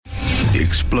The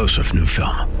explosive new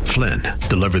film, Flynn,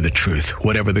 deliver the truth,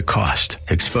 whatever the cost.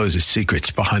 Exposes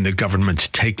secrets behind the government's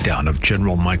takedown of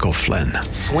General Michael Flynn.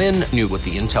 Flynn knew what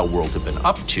the intel world had been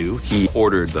up to. He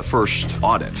ordered the first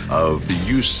audit of the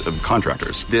use of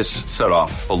contractors. This set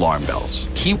off alarm bells.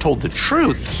 He told the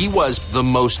truth. He was the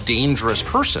most dangerous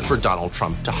person for Donald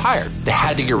Trump to hire. They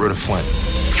had to get rid of Flynn.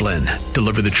 Flynn,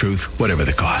 deliver the truth, whatever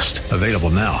the cost. Available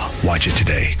now. Watch it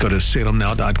today. Go to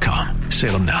salemnow.com.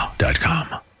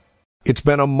 salemnow.com. It's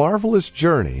been a marvelous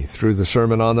journey through the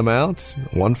Sermon on the Mount.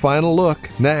 One final look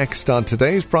next on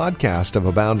today's broadcast of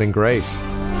Abounding Grace.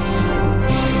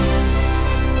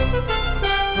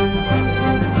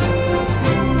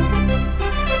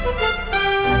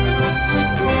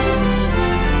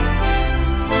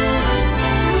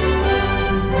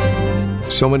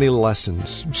 So many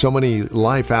lessons, so many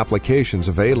life applications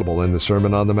available in the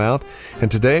Sermon on the Mount. And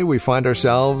today we find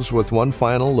ourselves with one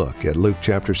final look at Luke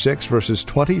chapter 6, verses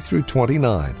 20 through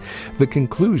 29, the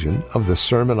conclusion of the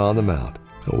Sermon on the Mount.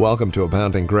 Welcome to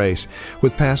Abounding Grace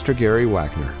with Pastor Gary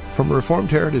Wagner from Reformed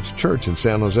Heritage Church in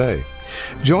San Jose.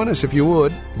 Join us if you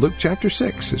would. Luke chapter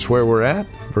 6 is where we're at,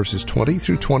 verses 20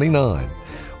 through 29.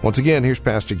 Once again, here's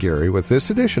Pastor Gary with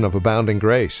this edition of Abounding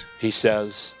Grace. He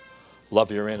says, love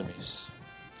your enemies.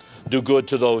 Do good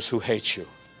to those who hate you.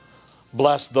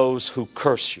 Bless those who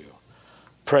curse you.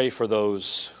 Pray for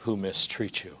those who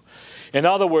mistreat you. In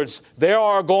other words, there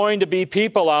are going to be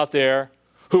people out there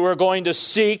who are going to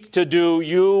seek to do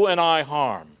you and I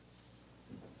harm.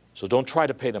 So don't try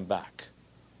to pay them back.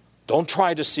 Don't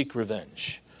try to seek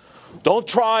revenge. Don't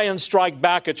try and strike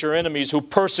back at your enemies who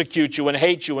persecute you and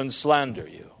hate you and slander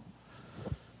you.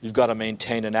 You've got to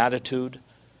maintain an attitude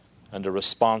and a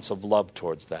response of love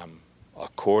towards them,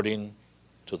 according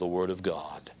to the Word of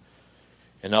God.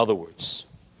 In other words,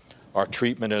 our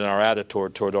treatment and our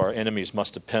attitude toward our enemies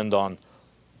must depend on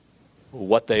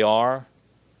what they are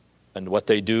and what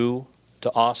they do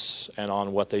to us and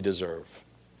on what they deserve.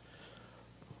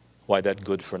 Why, that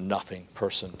good-for-nothing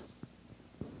person,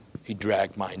 he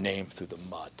dragged my name through the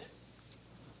mud.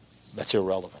 That's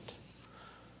irrelevant.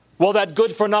 Well, that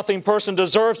good-for-nothing person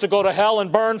deserves to go to hell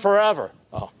and burn forever.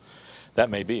 Oh, that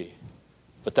may be.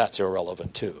 But that's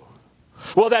irrelevant too.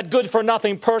 Well, that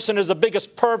good-for-nothing person is the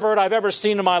biggest pervert I've ever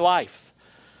seen in my life.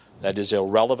 That is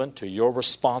irrelevant to your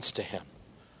response to him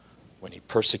when he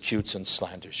persecutes and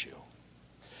slanders you.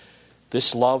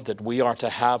 This love that we are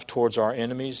to have towards our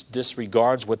enemies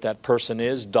disregards what that person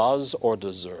is, does, or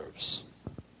deserves.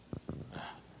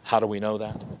 How do we know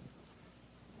that?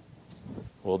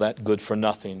 Well, that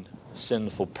good-for-nothing,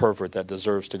 sinful pervert that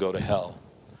deserves to go to hell,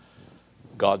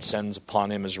 God sends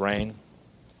upon him his rain,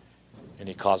 and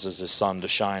he causes his sun to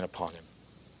shine upon him.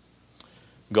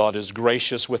 God is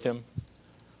gracious with him.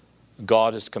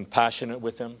 God is compassionate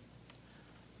with him.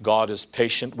 God is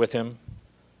patient with him.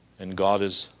 And God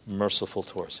is merciful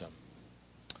towards him.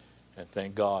 And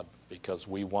thank God, because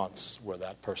we once were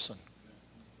that person.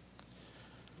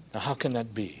 Now, how can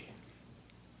that be?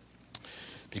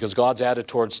 Because God's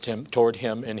attitude toward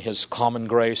him in his common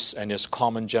grace and his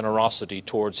common generosity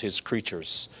towards his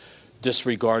creatures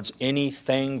disregards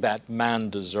anything that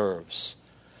man deserves.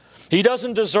 He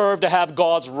doesn't deserve to have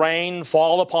God's rain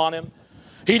fall upon him.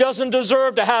 He doesn't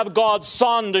deserve to have God's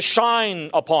sun to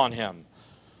shine upon him.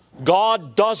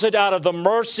 God does it out of the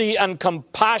mercy and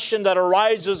compassion that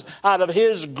arises out of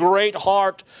his great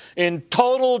heart in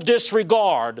total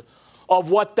disregard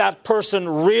of what that person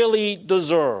really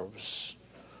deserves.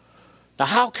 Now,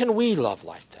 how can we love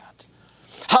like that?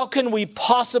 How can we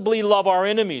possibly love our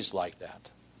enemies like that?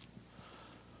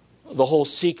 The whole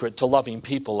secret to loving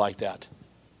people like that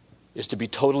is to be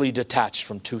totally detached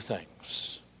from two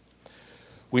things.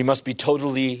 We must be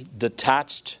totally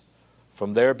detached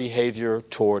from their behavior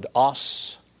toward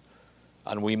us,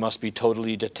 and we must be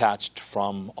totally detached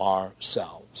from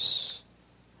ourselves.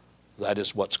 That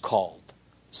is what's called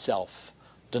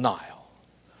self-denial.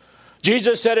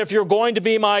 Jesus said, if you're going to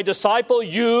be my disciple,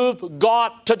 you've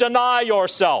got to deny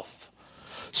yourself.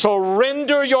 So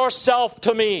render yourself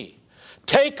to me.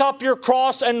 Take up your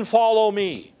cross and follow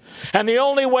me. And the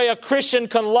only way a Christian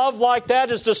can love like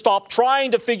that is to stop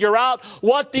trying to figure out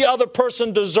what the other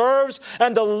person deserves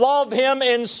and to love him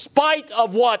in spite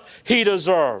of what he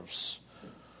deserves.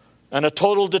 And a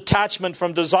total detachment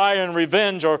from desire and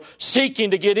revenge or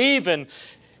seeking to get even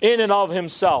in and of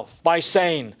himself by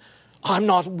saying, I'm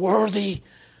not worthy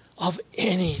of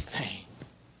anything.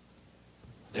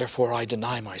 Therefore I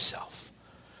deny myself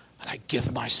and I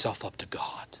give myself up to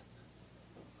God.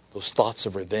 Those thoughts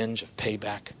of revenge, of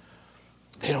payback,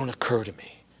 they don't occur to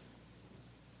me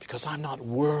because I'm not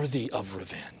worthy of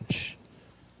revenge.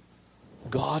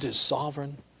 God is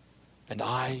sovereign and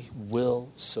I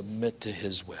will submit to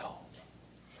His will.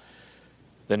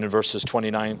 Then in verses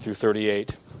 29 through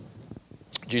 38,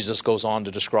 Jesus goes on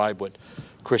to describe what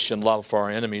Christian love for our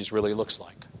enemies really looks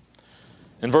like.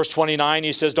 In verse 29,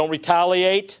 He says, don't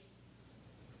retaliate.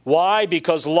 Why?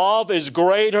 Because love is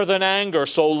greater than anger.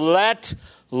 So let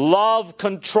love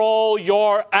control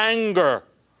your anger.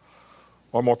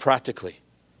 Or more practically,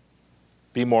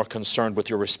 be more concerned with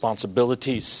your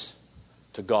responsibilities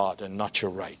to God and not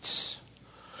your rights.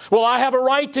 Well, I have a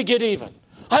right to get even.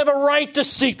 I have a right to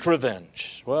seek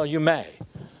revenge. Well, you may.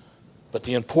 But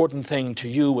the important thing to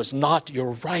you is not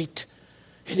your right.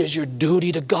 It is your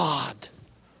duty to God.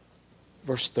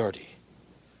 Verse 30.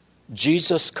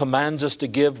 Jesus commands us to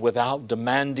give without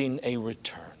demanding a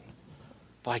return,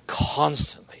 by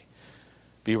constantly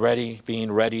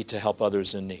being ready to help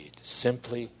others in need,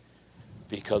 simply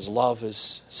because love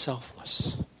is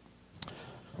selfless.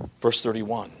 Verse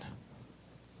 31.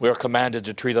 We are commanded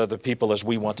to treat other people as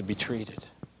we want to be treated,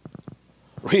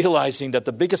 realizing that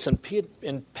the biggest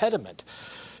impediment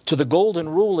to the golden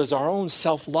rule is our own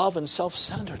self-love and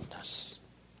self-centeredness.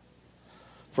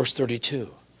 Verse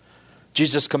 32.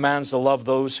 Jesus commands to love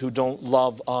those who don't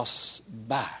love us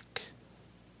back.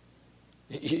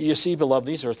 You see, beloved,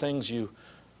 these are things you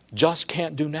just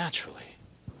can't do naturally.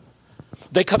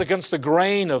 They cut against the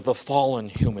grain of the fallen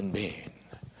human being.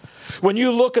 When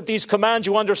you look at these commands,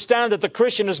 you understand that the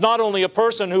Christian is not only a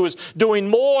person who is doing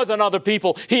more than other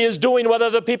people, he is doing what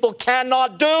other people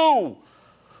cannot do,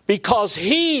 because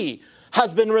he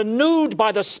has been renewed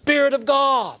by the Spirit of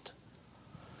God.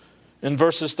 In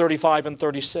verses 35 and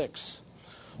 36,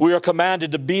 we are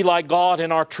commanded to be like God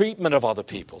in our treatment of other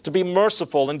people, to be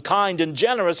merciful and kind and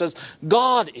generous as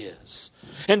God is.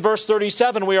 In verse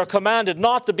 37, we are commanded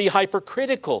not to be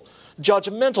hypercritical,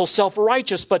 judgmental,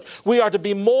 self-righteous, but we are to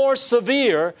be more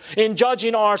severe in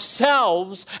judging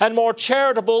ourselves and more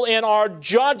charitable in our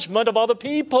judgment of other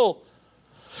people.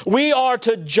 We are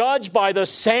to judge by the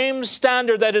same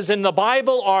standard that is in the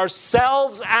Bible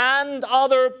ourselves and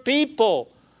other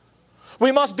people.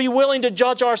 We must be willing to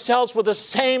judge ourselves with the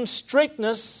same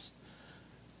strictness,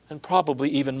 and probably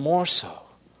even more so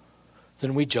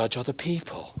than we judge other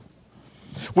people.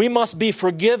 We must be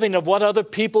forgiving of what other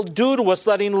people do to us,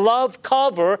 letting love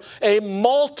cover a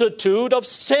multitude of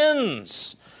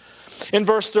sins. In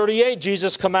verse 38,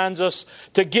 Jesus commands us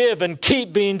to give and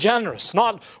keep being generous,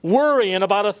 not worrying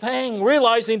about a thing,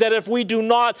 realizing that if we do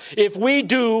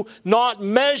not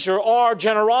measure our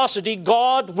generosity,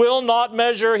 God will not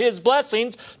measure His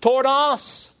blessings toward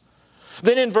us.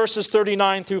 Then in verses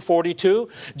 39 through 42,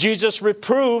 Jesus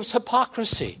reproves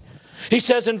hypocrisy. He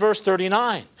says in verse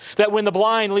 39 that when the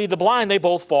blind lead the blind, they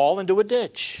both fall into a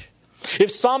ditch. If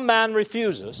some man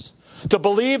refuses to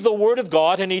believe the Word of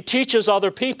God and he teaches other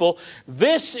people,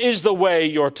 this is the way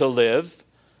you're to live,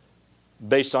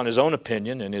 based on his own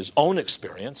opinion and his own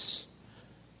experience,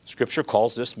 Scripture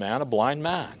calls this man a blind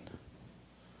man.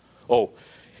 Oh,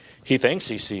 he thinks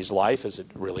he sees life as it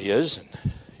really is, and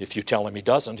if you tell him he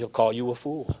doesn't, he'll call you a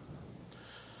fool.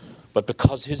 But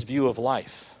because his view of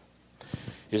life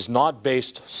is not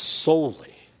based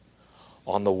solely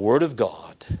on the Word of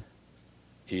God,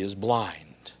 he is blind.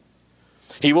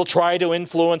 He will try to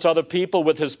influence other people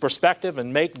with his perspective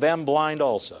and make them blind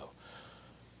also.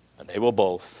 And they will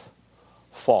both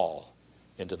fall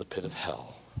into the pit of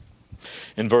hell.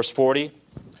 In verse 40,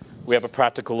 we have a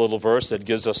practical little verse that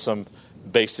gives us some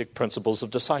basic principles of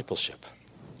discipleship.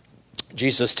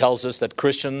 Jesus tells us that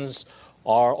Christians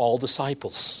are all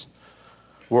disciples.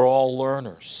 We're all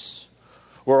learners.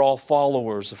 We're all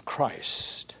followers of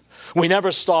Christ. We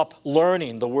never stop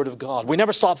learning the Word of God. We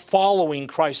never stop following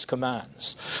Christ's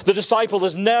commands. The disciple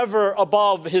is never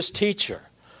above his teacher.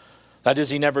 That is,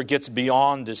 he never gets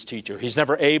beyond his teacher. He's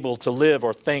never able to live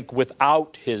or think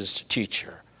without his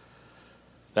teacher.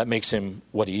 That makes him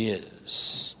what he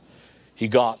is. He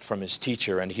got from his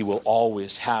teacher, and he will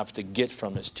always have to get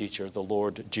from his teacher, the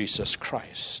Lord Jesus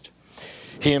Christ.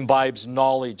 He imbibes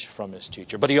knowledge from his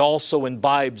teacher, but he also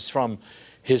imbibes from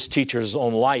his teacher's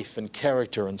own life and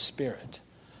character and spirit.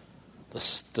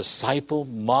 The disciple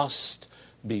must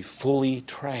be fully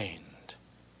trained.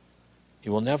 He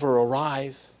will never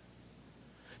arrive.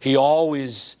 He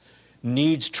always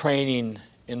needs training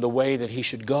in the way that he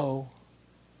should go.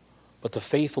 But the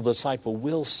faithful disciple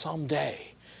will someday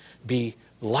be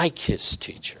like his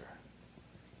teacher.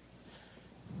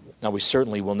 Now, we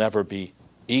certainly will never be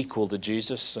equal to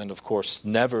Jesus, and of course,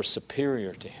 never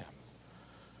superior to him.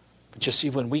 But you see,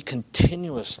 when we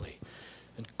continuously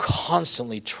and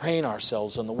constantly train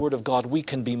ourselves in the Word of God, we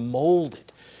can be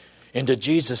molded into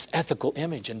Jesus' ethical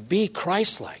image and be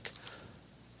Christ-like.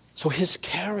 So his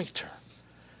character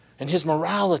and His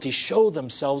morality show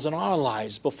themselves in our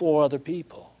lives before other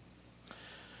people.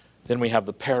 Then we have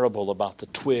the parable about the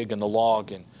twig and the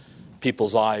log in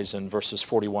people's eyes in verses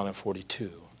 41 and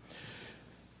 42.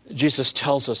 Jesus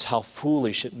tells us how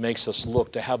foolish it makes us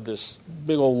look to have this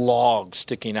big old log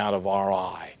sticking out of our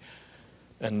eye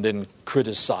and then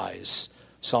criticize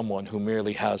someone who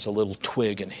merely has a little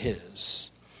twig in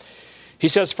his. He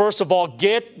says, first of all,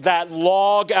 get that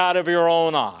log out of your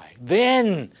own eye.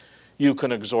 Then you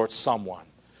can exhort someone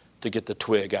to get the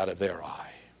twig out of their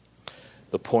eye.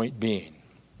 The point being,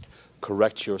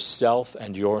 correct yourself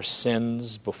and your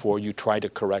sins before you try to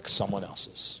correct someone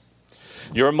else's.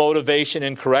 Your motivation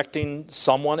in correcting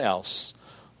someone else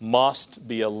must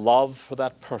be a love for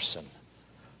that person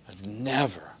and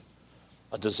never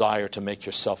a desire to make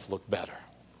yourself look better.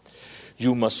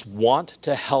 You must want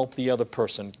to help the other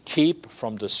person keep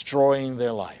from destroying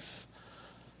their life.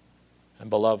 And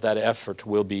beloved, that effort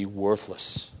will be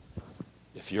worthless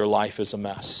if your life is a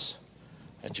mess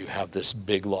and you have this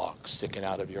big log sticking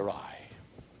out of your eye.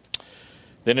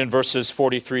 Then in verses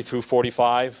 43 through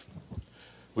 45,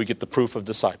 we get the proof of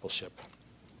discipleship.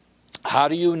 How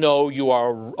do you know you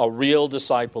are a real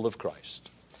disciple of Christ?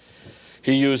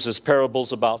 He uses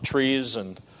parables about trees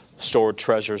and stored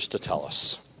treasures to tell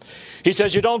us. He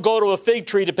says you don't go to a fig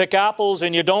tree to pick apples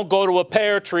and you don't go to a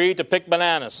pear tree to pick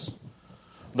bananas.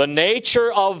 The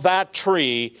nature of that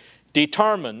tree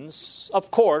determines,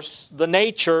 of course, the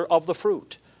nature of the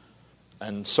fruit.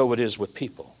 And so it is with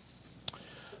people.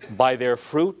 By their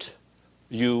fruit,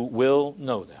 you will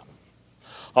know them.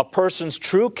 A person's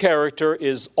true character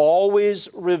is always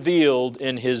revealed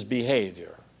in his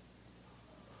behavior.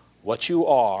 What you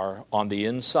are on the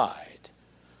inside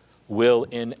will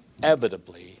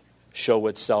inevitably show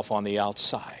itself on the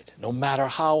outside, no matter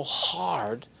how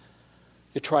hard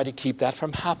you try to keep that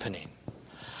from happening.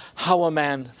 How a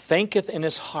man thinketh in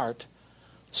his heart,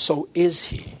 so is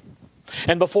he.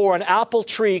 And before an apple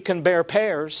tree can bear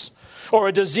pears, or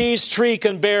a diseased tree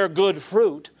can bear good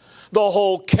fruit, the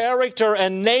whole character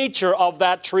and nature of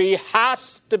that tree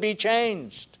has to be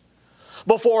changed.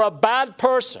 Before a bad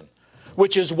person,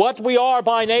 which is what we are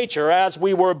by nature as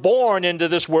we were born into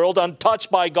this world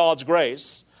untouched by God's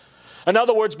grace. In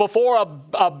other words, before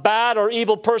a bad or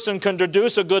evil person can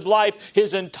produce a good life,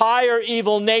 his entire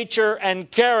evil nature and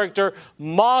character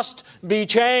must be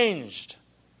changed.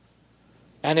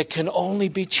 And it can only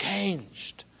be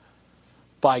changed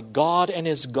by God and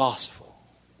His gospel.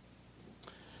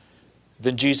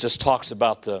 Then Jesus talks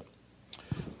about the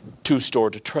two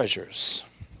stored treasures.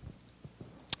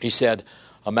 He said,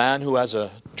 a man who has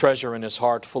a treasure in his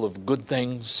heart full of good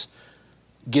things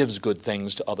gives good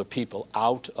things to other people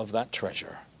out of that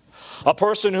treasure. A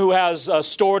person who has a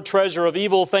stored treasure of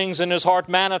evil things in his heart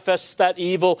manifests that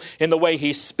evil in the way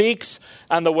he speaks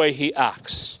and the way he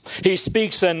acts. He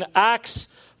speaks and acts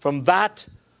from that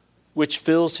which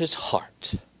fills his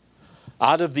heart.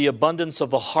 Out of the abundance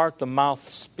of the heart, the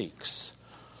mouth speaks.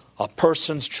 A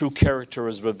person's true character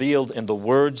is revealed in the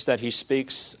words that he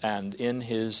speaks and in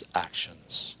his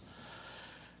actions.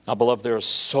 Now, beloved, there is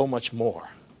so much more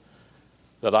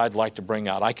that I'd like to bring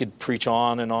out. I could preach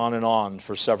on and on and on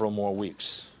for several more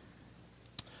weeks,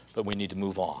 but we need to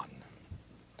move on.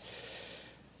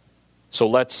 So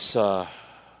let's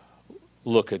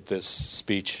look at this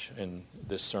speech in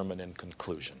this sermon in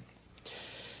conclusion.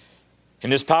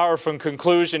 In his powerful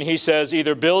conclusion, he says,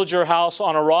 either build your house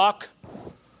on a rock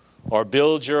or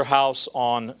build your house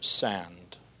on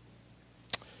sand.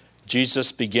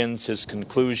 Jesus begins his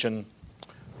conclusion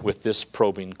with this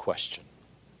probing question.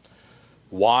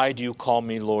 Why do you call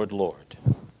me Lord, Lord,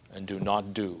 and do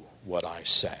not do what I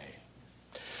say?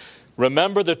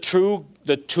 Remember the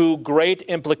two great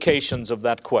implications of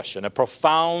that question, a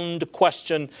profound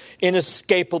question,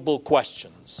 inescapable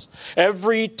questions.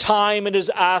 Every time it is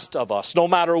asked of us, no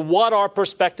matter what our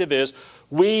perspective is,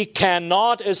 we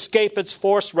cannot escape its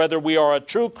force, whether we are a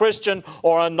true Christian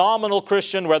or a nominal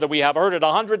Christian, whether we have heard it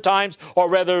 100 times or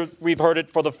whether we've heard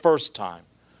it for the first time.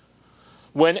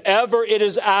 Whenever it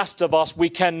is asked of us, we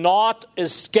cannot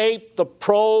escape the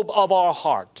probe of our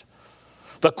heart.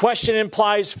 The question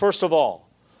implies, first of all,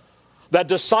 that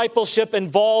discipleship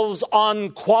involves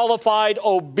unqualified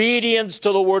obedience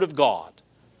to the Word of God.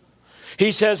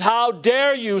 He says, how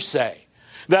dare you say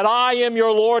that I am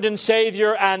your Lord and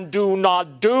Savior and do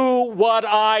not do what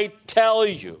I tell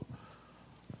you?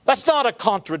 That's not a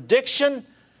contradiction.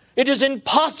 It is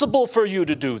impossible for you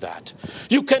to do that.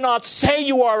 You cannot say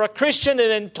you are a Christian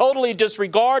and then totally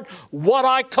disregard what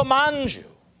I command you.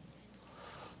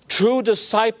 True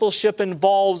discipleship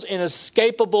involves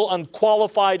inescapable,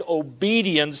 unqualified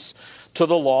obedience to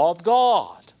the law of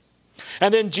God.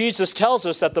 And then Jesus tells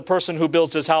us that the person who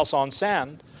builds his house on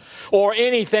sand or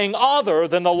anything other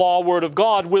than the law word of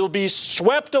God will be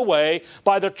swept away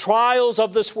by the trials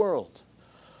of this world.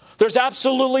 There's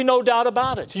absolutely no doubt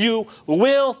about it. You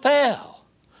will fail.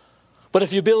 But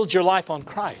if you build your life on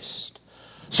Christ,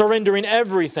 surrendering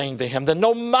everything to Him, then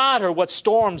no matter what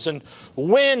storms and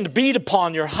wind beat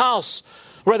upon your house,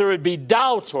 whether it be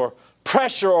doubt or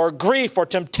pressure or grief or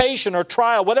temptation or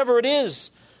trial, whatever it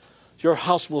is, your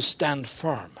house will stand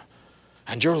firm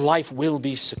and your life will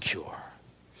be secure.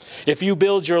 If you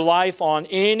build your life on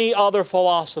any other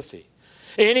philosophy,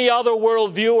 any other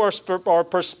worldview or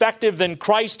perspective than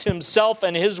Christ Himself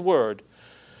and His Word,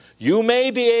 you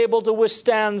may be able to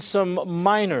withstand some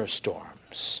minor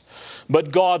storms.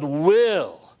 But God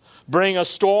will bring a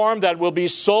storm that will be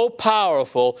so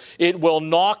powerful, it will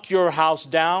knock your house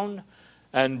down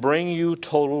and bring you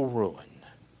total ruin.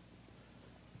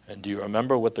 And do you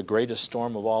remember what the greatest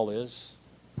storm of all is?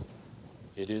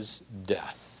 It is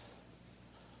death.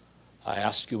 I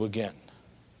ask you again,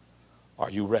 are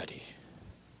you ready?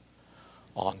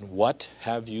 On what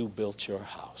have you built your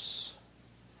house?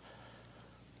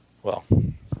 Well,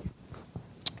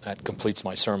 that completes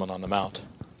my Sermon on the Mount.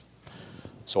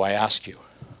 So I ask you,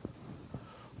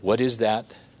 what is that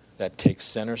takes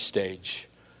center stage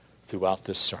throughout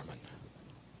this sermon?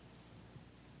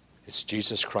 It's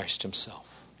Jesus Christ Himself,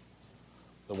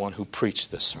 the one who preached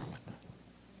this sermon.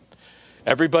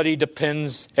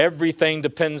 Everything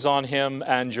depends on Him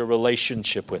and your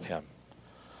relationship with Him.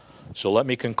 So let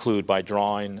me conclude by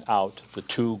drawing out the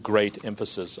two great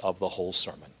emphases of the whole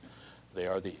sermon. They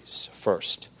are these.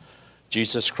 First,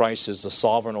 Jesus Christ is the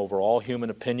sovereign over all human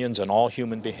opinions and all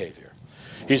human behavior.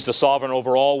 He's the sovereign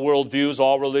over all worldviews,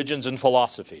 all religions and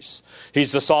philosophies.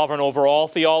 He's the sovereign over all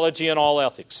theology and all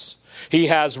ethics. He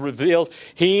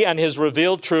and His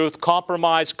revealed truth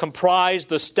comprise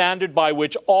the standard by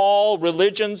which all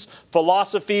religions,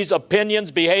 philosophies,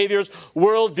 opinions, behaviors,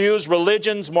 worldviews,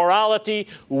 religions, morality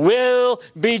will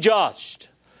be judged.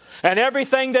 And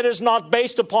everything that is not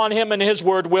based upon Him and His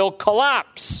Word will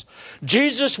collapse.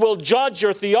 Jesus will judge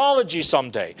your theology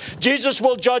someday. Jesus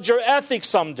will judge your ethics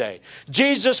someday.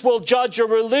 Jesus will judge your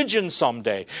religion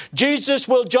someday. Jesus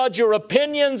will judge your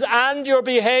opinions and your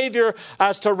behavior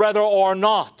as to whether or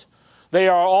not they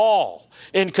are all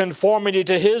in conformity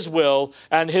to His will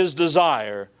and His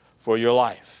desire for your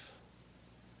life.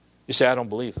 You say, I don't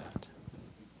believe that.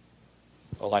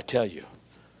 Well, I tell you,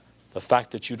 the fact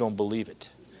that you don't believe it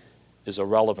is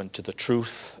irrelevant to the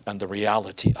truth and the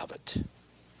reality of it.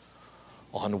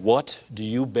 On what do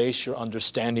you base your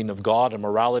understanding of God and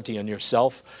morality and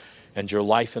yourself and your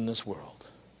life in this world?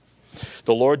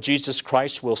 The Lord Jesus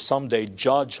Christ will someday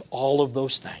judge all of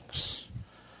those things.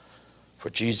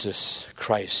 For Jesus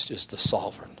Christ is the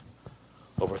sovereign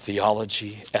over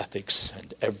theology, ethics,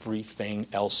 and everything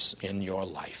else in your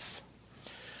life.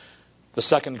 The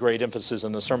second great emphasis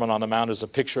in the Sermon on the Mount is a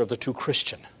picture of the true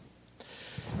Christian.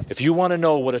 If you want to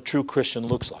know what a true Christian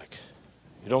looks like,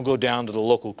 you don't go down to the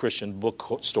local Christian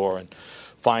bookstore and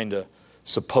find a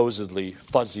supposedly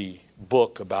fuzzy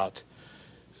book about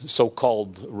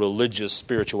so-called religious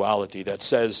spirituality that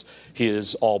says he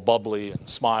is all bubbly and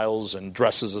smiles and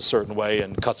dresses a certain way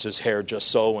and cuts his hair just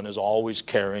so and is always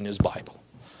carrying his Bible.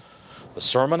 The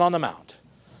Sermon on the Mount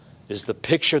is the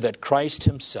picture that Christ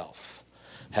Himself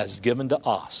has given to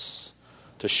us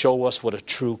to show us what a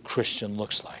true Christian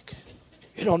looks like.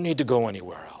 You don't need to go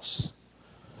anywhere else.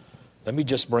 Let me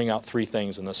just bring out three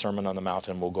things in the Sermon on the Mount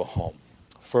and we'll go home.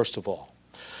 First of all,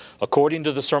 according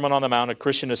to the Sermon on the Mount, a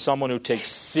Christian is someone who takes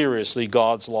seriously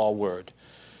God's law word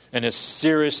and is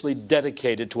seriously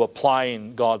dedicated to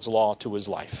applying God's law to his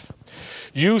life.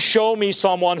 You show me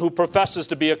someone who professes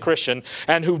to be a Christian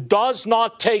and who does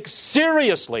not take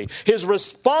seriously his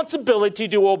responsibility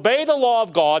to obey the law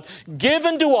of God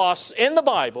given to us in the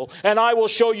Bible, and I will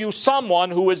show you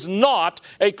someone who is not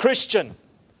a Christian.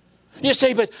 You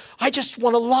say, but I just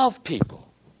want to love people.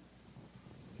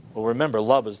 Well, remember,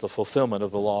 love is the fulfillment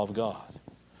of the law of God.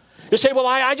 You say, well,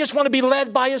 I just want to be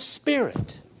led by His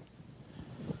Spirit.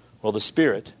 Well, the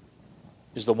Spirit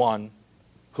is the one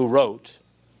who wrote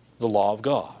the law of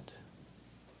God.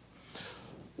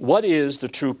 What is the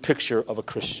true picture of a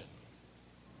Christian?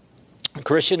 A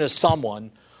Christian is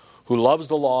someone who loves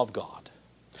the law of God.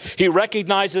 He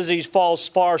recognizes he falls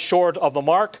far short of the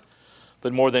mark,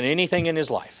 but more than anything in his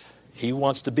life, he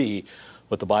wants to be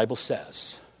what the Bible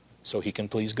says so he can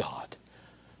please God.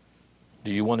 Do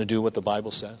you want to do what the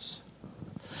Bible says?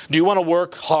 Do you want to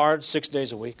work hard 6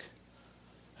 days a week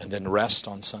and then rest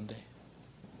on Sunday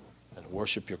and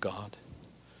worship your God?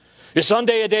 Is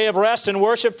Sunday a day of rest and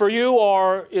worship for you,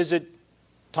 or is it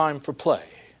time for play?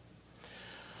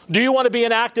 Do you want to be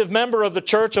an active member of the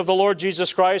church of the Lord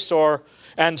Jesus Christ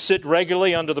and sit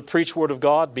regularly under the preached word of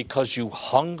God because you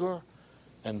hunger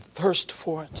and thirst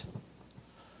for it?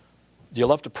 Do you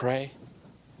love to pray?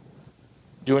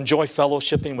 Do you enjoy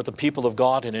fellowshipping with the people of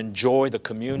God and enjoy the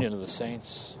communion of the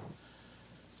saints?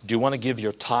 Do you want to give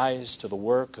your tithes to the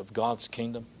work of God's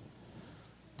kingdom?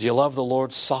 Do you love the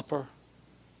Lord's Supper,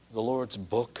 the Lord's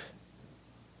book?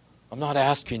 I'm not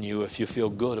asking you if you feel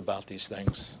good about these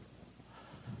things.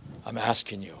 I'm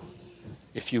asking you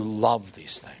if you love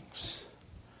these things.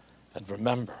 And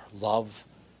remember, love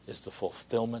is the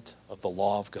fulfillment of the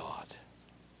law of God.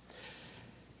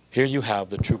 Here you have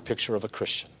the true picture of a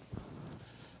Christian.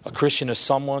 A Christian is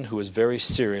someone who is very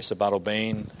serious about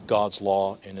obeying God's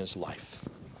law in his life.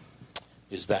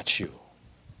 Is that you?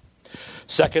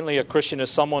 Secondly, a Christian is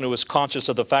someone who is conscious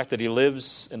of the fact that he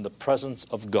lives in the presence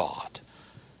of God.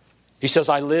 He says,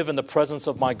 I live in the presence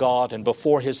of my God and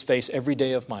before His face every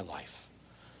day of my life.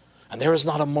 And there is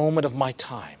not a moment of my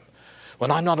time when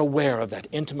I'm not aware of that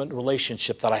intimate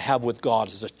relationship that I have with God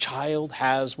as a child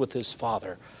has with his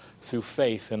father through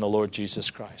faith in the Lord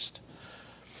Jesus Christ.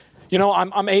 You know,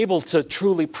 I'm able to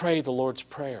truly pray the Lord's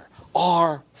Prayer.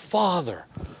 Our Father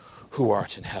who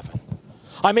art in heaven.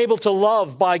 I'm able to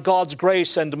love by God's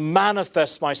grace and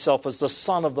manifest myself as the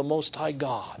Son of the Most High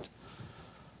God.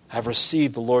 I've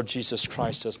received the Lord Jesus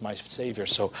Christ as my Savior,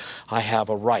 so I have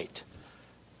a right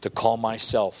to call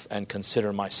myself and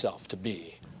consider myself to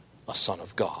be a son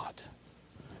of God.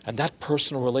 And that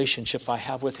personal relationship I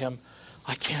have with Him,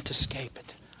 I can't escape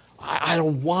it. I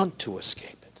don't want to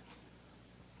escape it.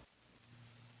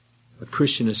 A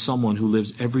Christian is someone who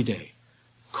lives every day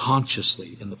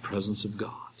consciously in the presence of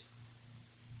God.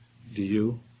 Do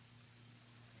you?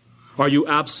 Are you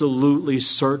absolutely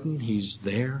certain He's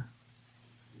there?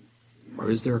 Or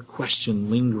is there a question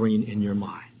lingering in your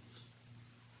mind?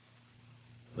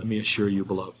 Let me assure you,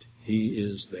 beloved, He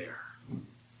is there.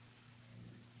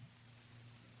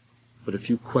 But if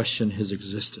you question His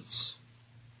existence,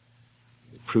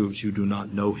 it proves you do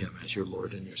not know Him as your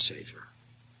Lord and your Savior.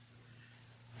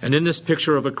 And in this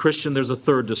picture of a Christian, there's a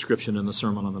third description in the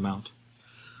Sermon on the Mount.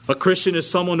 A Christian is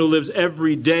someone who lives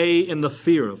every day in the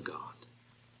fear of God.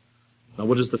 Now,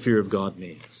 what does the fear of God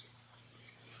mean?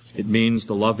 It means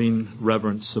the loving,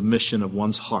 reverent submission of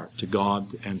one's heart to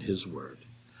God and His Word.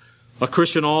 A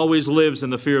Christian always lives in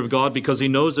the fear of God because he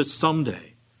knows that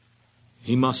someday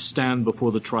he must stand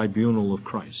before the tribunal of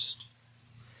Christ.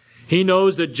 He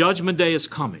knows that Judgment Day is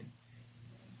coming.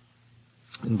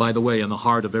 And by the way, in the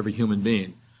heart of every human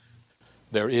being,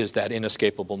 there is that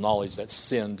inescapable knowledge that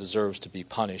sin deserves to be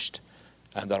punished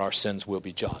and that our sins will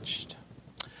be judged.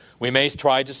 We may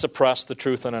try to suppress the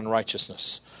truth and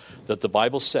unrighteousness that the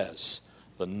Bible says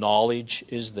the knowledge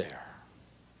is there.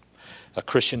 A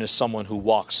Christian is someone who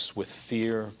walks with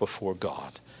fear before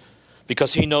God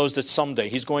because he knows that someday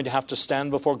he's going to have to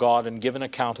stand before God and give an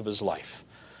account of his life.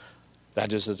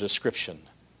 That is a description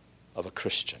of a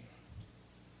Christian.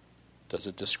 Does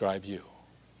it describe you?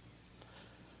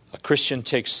 A Christian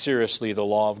takes seriously the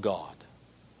law of God.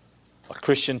 A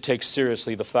Christian takes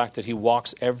seriously the fact that he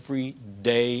walks every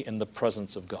day in the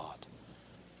presence of God.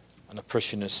 And a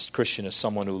Christian is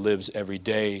someone who lives every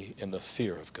day in the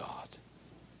fear of God.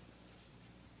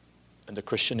 And the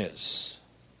Christian is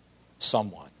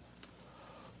someone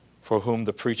for whom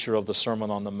the preacher of the Sermon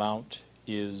on the Mount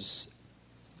is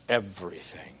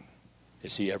everything.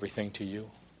 Is he everything to you?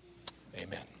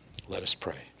 Amen. Let us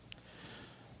pray.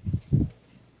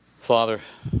 Father,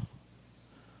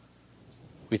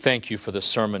 we thank you for the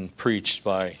sermon preached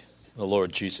by the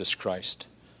Lord Jesus Christ.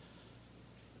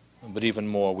 But even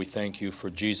more, we thank you for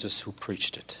Jesus who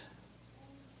preached it.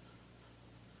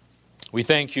 We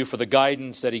thank you for the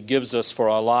guidance that He gives us for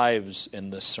our lives in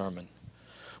this sermon.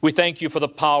 We thank you for the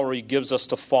power He gives us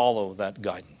to follow that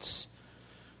guidance.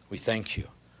 We thank you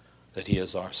that He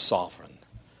is our sovereign,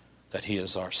 that He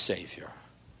is our Savior.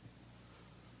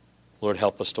 Lord,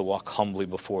 help us to walk humbly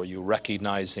before you,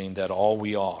 recognizing that all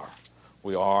we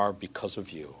are because of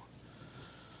you.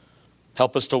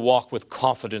 Help us to walk with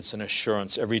confidence and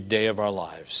assurance every day of our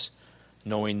lives,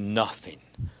 knowing nothing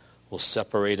will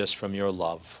separate us from your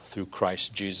love through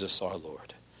Christ Jesus our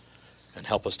Lord. And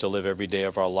help us to live every day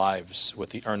of our lives with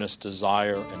the earnest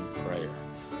desire and prayer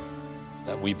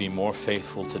that we be more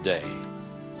faithful today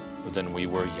than we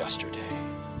were yesterday.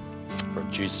 For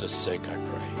Jesus' sake I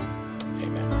pray.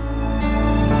 Amen.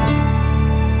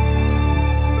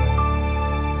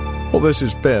 Well, this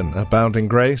has been Abounding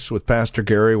Grace with Pastor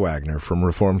Gary Wagner from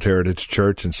Reformed Heritage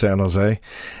Church in San Jose.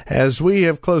 As we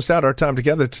have closed out our time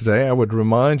together today, I would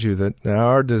remind you that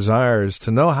our desire is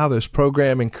to know how this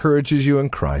program encourages you in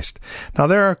Christ. Now,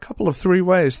 there are a couple of 3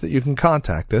 ways that you can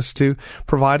contact us to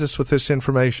provide us with this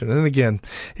information. And again,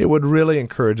 it would really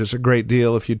encourage us a great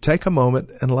deal if you'd take a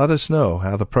moment and let us know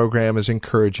how the program is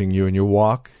encouraging you in your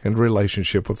walk and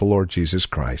relationship with the Lord Jesus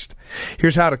Christ.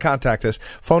 Here's how to contact us.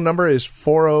 Phone number is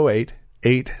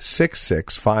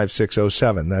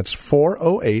 408-866-5607. That's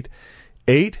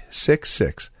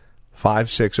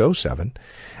 408-866-5607.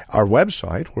 Our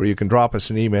website, where you can drop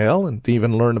us an email and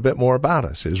even learn a bit more about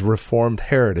us, is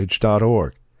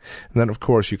reformedheritage.org. And then, of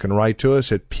course, you can write to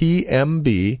us at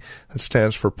PMB, that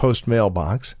stands for Post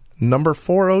Mailbox, number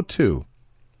 402,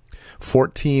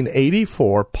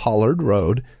 1484 Pollard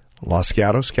Road, Los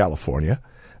Gatos, California.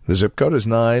 The zip code is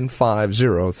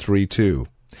 95032.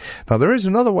 Now, there is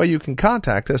another way you can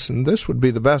contact us, and this would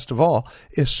be the best of all,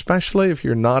 especially if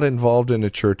you're not involved in a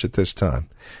church at this time.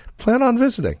 Plan on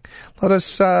visiting. Let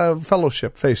us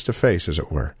fellowship face-to-face, as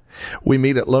it were. We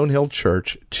meet at Lone Hill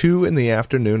Church, 2 in the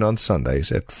afternoon on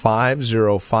Sundays at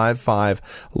 5055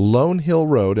 Lone Hill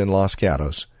Road in Los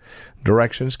Gatos.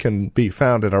 Directions can be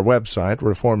found at our website,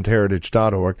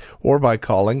 reformedheritage.org, or by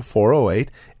calling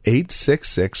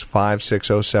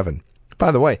 408-866-5607.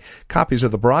 By the way, copies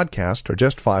of the broadcast are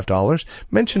just $5.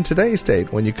 Mention today's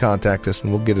date when you contact us,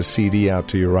 and we'll get a CD out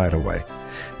to you right away.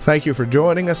 Thank you for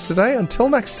joining us today. Until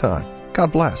next time,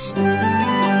 God bless.